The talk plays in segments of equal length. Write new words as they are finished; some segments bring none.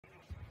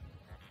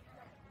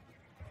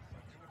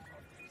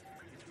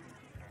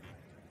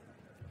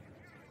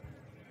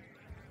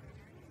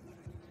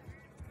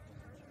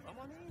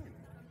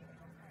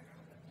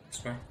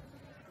this way?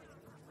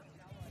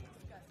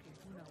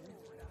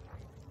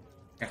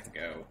 I have to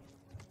go.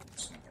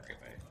 It's not the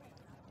right way.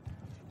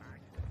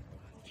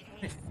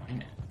 How do I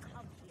find it?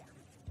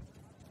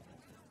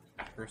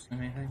 That person,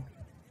 anything?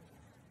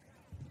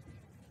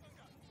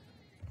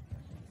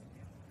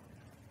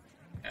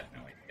 I have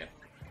no idea.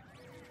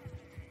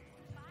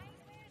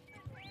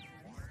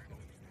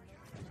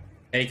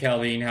 Hey,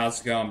 Kelvin, how's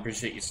it going?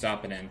 Appreciate you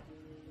stopping in.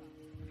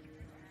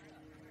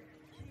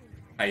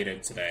 How you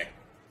doing today?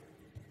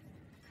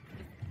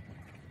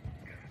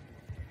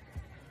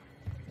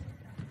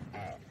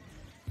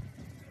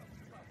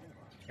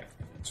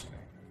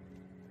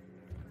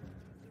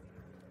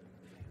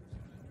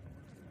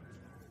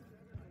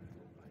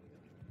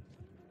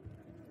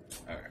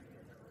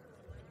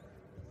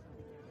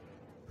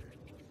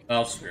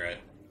 Well, screw it.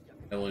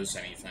 If I lose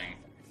anything,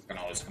 I can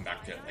always come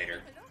back to it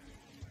later.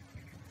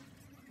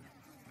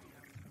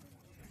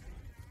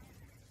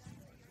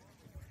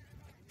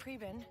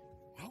 Preben.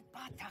 No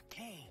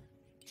patake.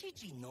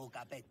 Chichi no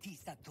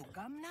gabetisa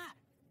tugamna.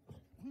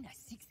 Una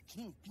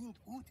 16 pint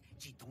ut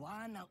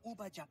chituana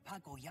uba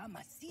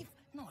japagoyama sif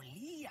no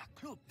lia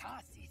club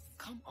tasis.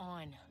 Come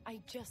on. I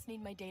just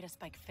need my data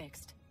spike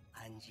fixed.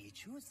 Anji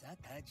chusa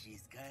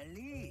tajis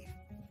galif.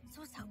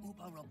 Susa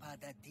uba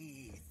ropada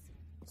dis.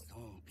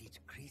 Soon pitch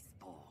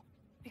crispo.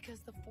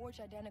 Because the forged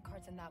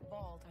identicards in that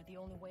vault are the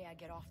only way I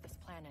get off this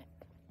planet.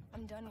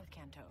 I'm done with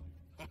Kanto.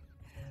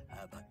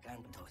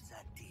 Abakanto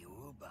sati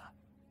uba.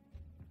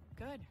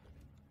 Good.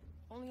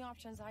 Only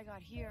options I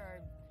got here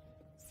are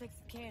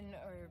sixth kin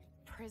or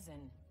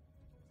prison.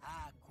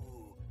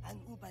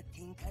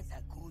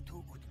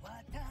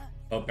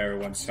 Hope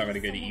everyone's having a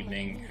good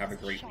evening. Have a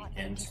great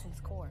weekend.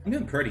 I'm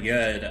doing pretty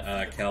good,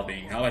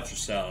 Kelvin. How about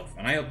yourself?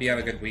 And I hope you have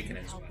a good weekend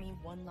as well. Help me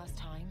one last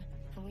time,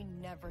 and we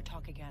never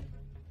talk again.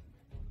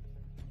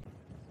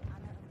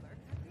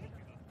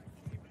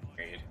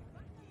 Great.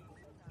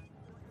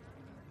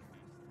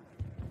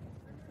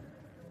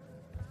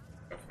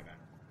 Go for that.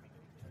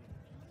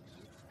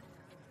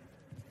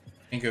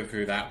 Can't go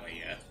through that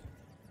way yet.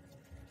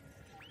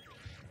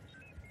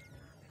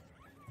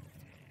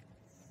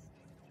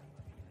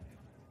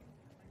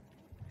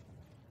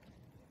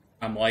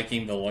 I'm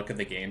liking the look of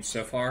the game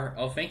so far.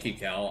 Oh, thank you,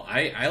 Kel.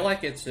 I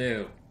like it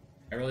too.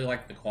 I really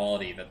like the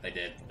quality that they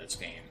did for this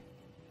game.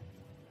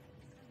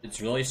 It's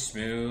really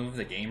smooth.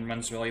 The game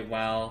runs really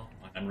well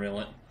on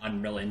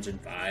Unreal Engine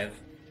 5.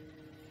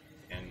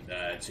 And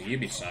it's a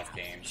Ubisoft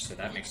game, so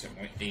that makes it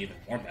even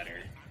more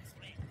better.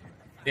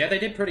 Yeah, they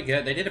did pretty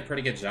good. They did a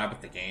pretty good job with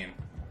the game.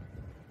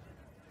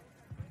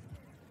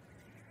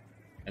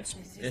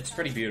 It's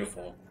pretty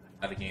beautiful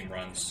how the game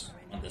runs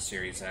on the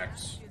Series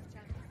X.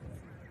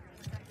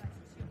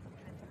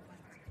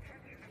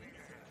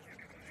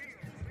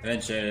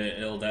 Eventually,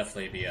 it'll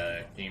definitely be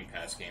a Game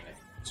Pass game.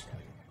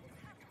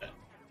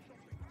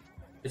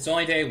 It's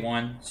only day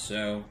one,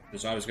 so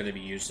there's always going to be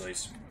usually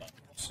some bugs,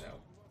 so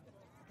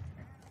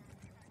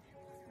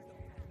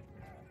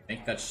I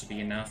think that should be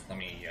enough. Let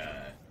me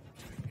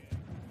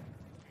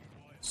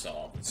sell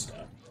all this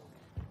stuff.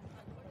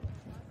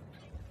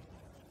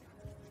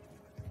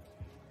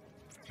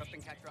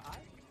 Something catch your eye?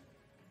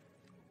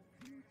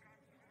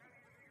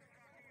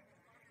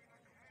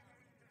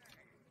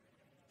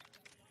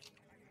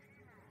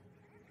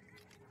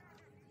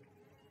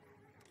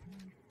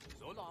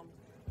 So long.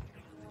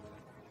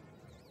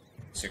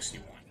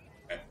 61.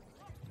 Okay.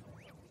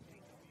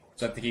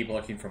 So I have to keep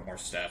looking for more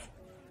stuff.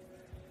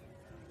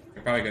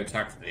 You're probably going to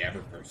talk to the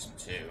other person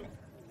too.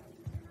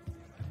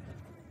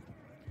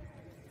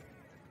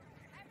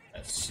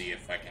 Let's see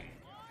if I can.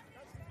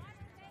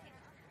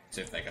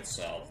 See if they can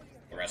sell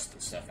the rest of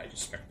the stuff I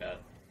just picked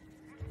up.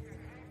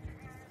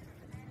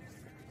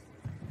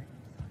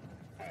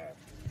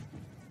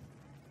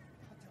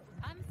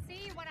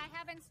 See what I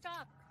have in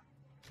stock.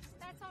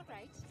 That's all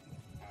right.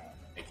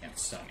 They can't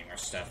sell any more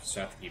stuff,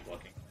 so I have to keep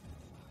looking.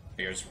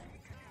 Here's one.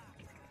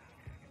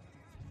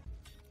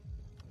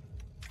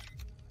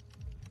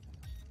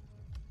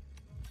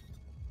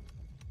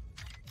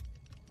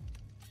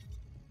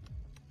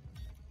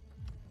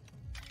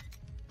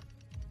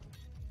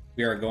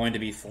 We are going to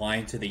be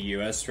flying to the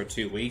US for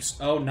 2 weeks.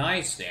 Oh,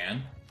 nice,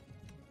 Dan.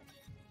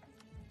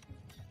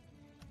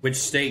 Which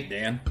state,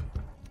 Dan?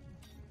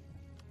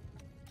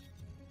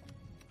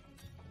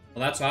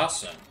 Well, that's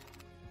awesome.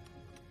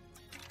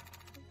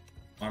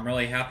 I'm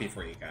really happy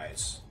for you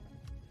guys.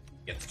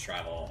 You get to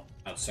travel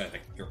outside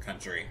your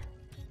country.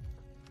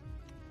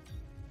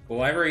 Well,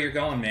 wherever you're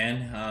going,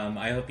 man,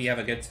 I hope you have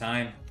a good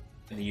time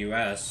in the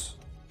US.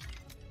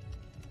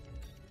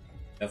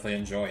 Definitely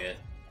enjoy it.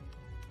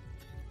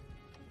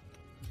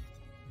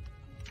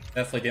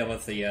 Definitely deal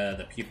with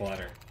the people that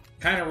are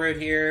kind of rude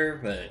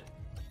here, but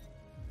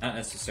not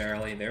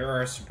necessarily. There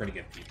are some pretty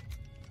good people.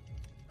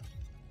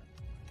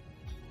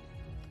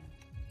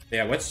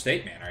 Yeah, what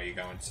state, man, are you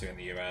going to in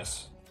the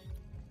U.S.?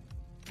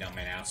 You don't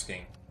mind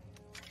asking.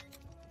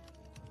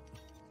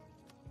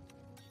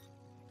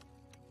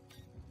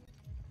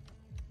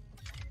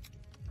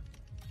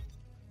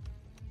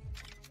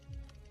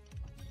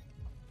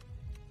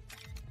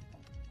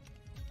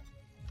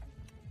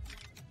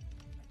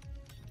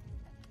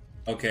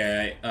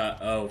 Okay,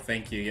 oh,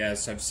 thank you,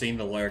 yes, I've seen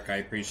the lurk, I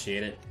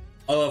appreciate it.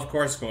 Oh, of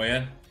course,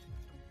 Goya.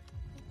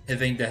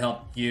 Anything to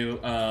help you,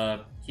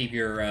 keep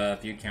your,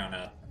 view count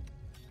up.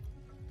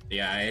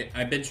 Yeah,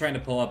 I've been trying to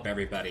pull up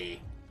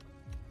everybody.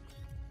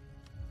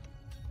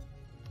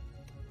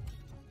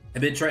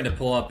 I've been trying to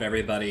pull up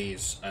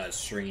everybody's,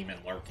 stream and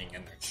lurking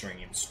in their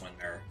streams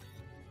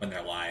when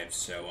they're live,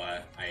 so,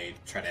 I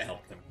try to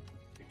help them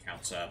view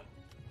counts up.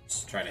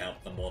 Just try to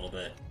help them a little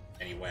bit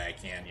any way I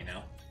can, you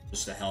know?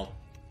 Just to help.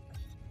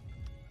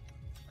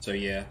 So,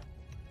 yeah.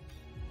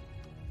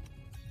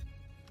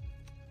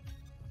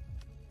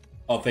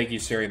 Oh, thank you,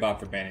 Saribot,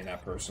 for banning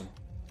that person.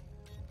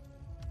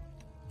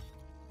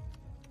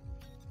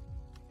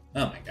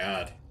 Oh my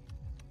god.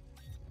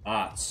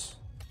 Bots.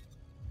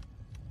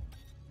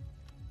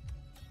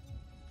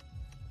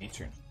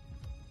 Nature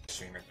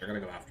streamer, they're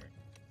gonna go after it.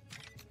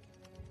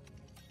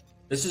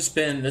 This has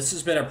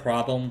been a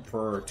problem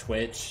for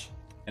Twitch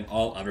and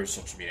all other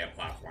social media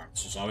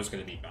platforms. There's always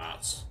gonna be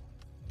bots.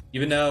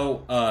 Even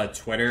though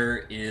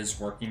Twitter is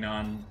working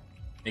on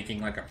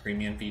making like a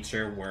premium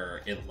feature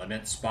where it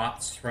limits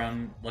bots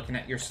from looking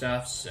at your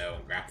stuff, so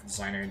graphic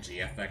designer and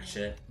GFX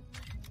shit.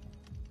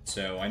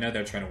 So I know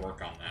they're trying to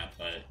work on that,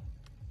 but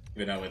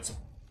even though it's a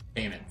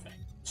payment thing,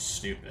 it's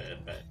stupid,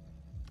 but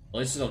at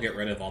least it'll get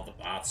rid of all the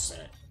bots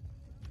that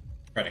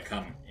try to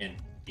come and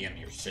DM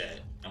your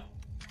shit, you know?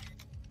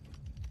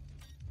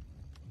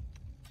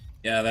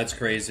 Yeah, that's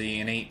crazy.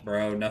 And ain't,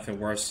 bro, nothing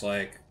worse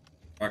like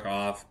fuck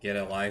off, get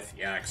a life.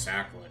 Yeah,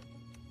 exactly.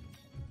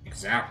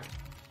 Exactly.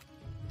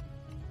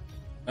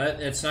 But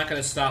it's not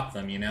gonna stop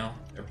them, you know?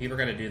 People are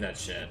gonna do that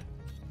shit.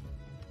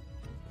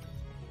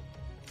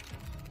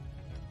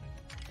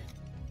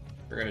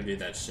 We're gonna do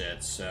that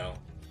shit, so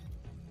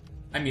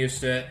I'm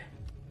used to it.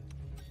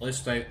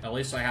 At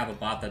least I have a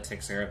bot that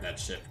takes care of that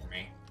shit for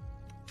me.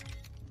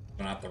 I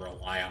don't have to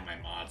rely on my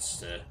mods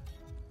to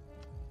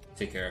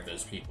take care of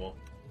those people.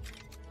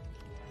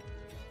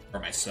 For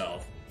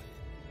myself.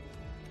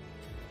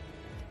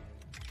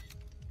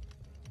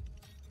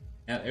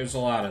 Yeah, there's a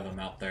lot of them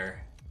out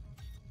there.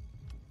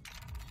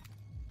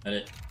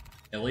 But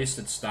at least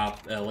it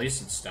stops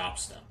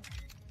them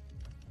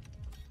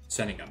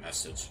sending a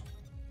message.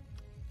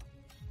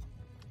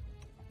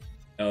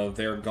 So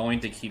they're going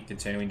to keep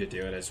continuing to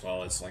do it, as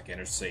well as like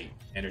interstate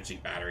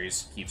energy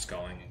batteries keeps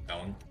going and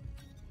going.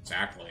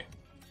 Exactly.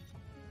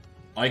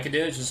 All you can do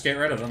is just get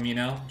rid of them, you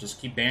know?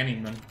 Just keep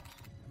banning them.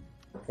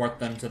 Report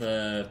them to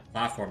the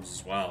platforms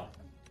as well.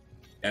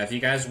 Yeah, if you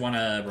guys want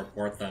to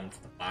report them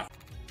to the platform.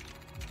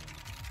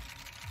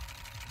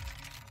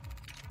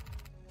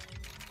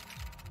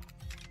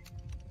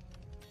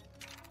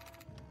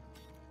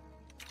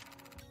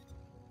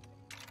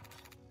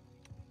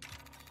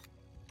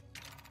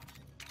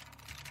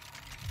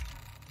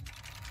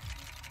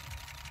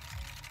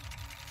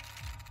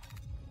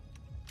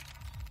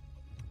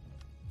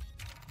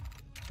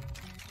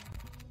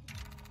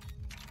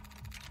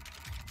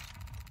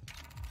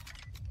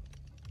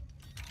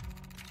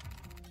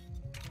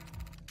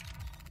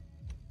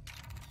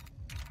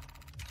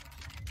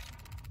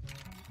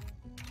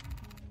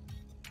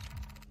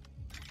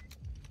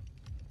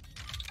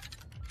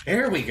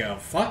 There we go.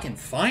 Fucking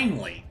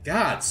finally.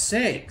 God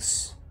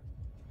sakes.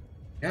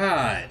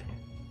 God.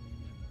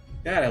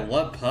 God, I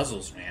love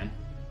puzzles, man.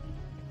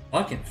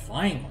 Fucking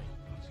finally.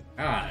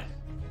 God.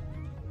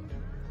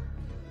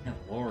 Good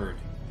lord.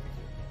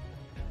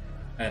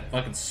 I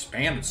fucking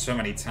spammed it so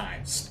many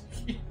times.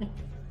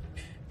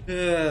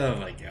 Oh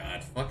my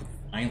god. Fucking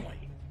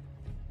finally.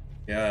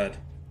 God.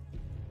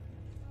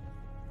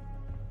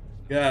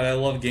 God, I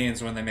love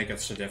games when they make it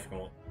so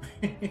difficult.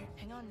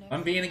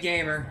 I'm being a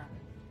gamer.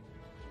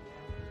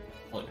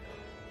 Look.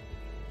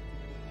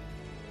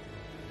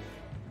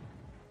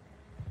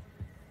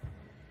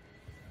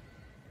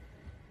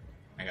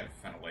 I gotta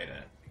find a way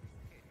to...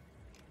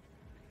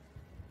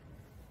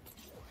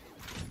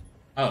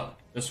 Oh,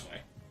 this way.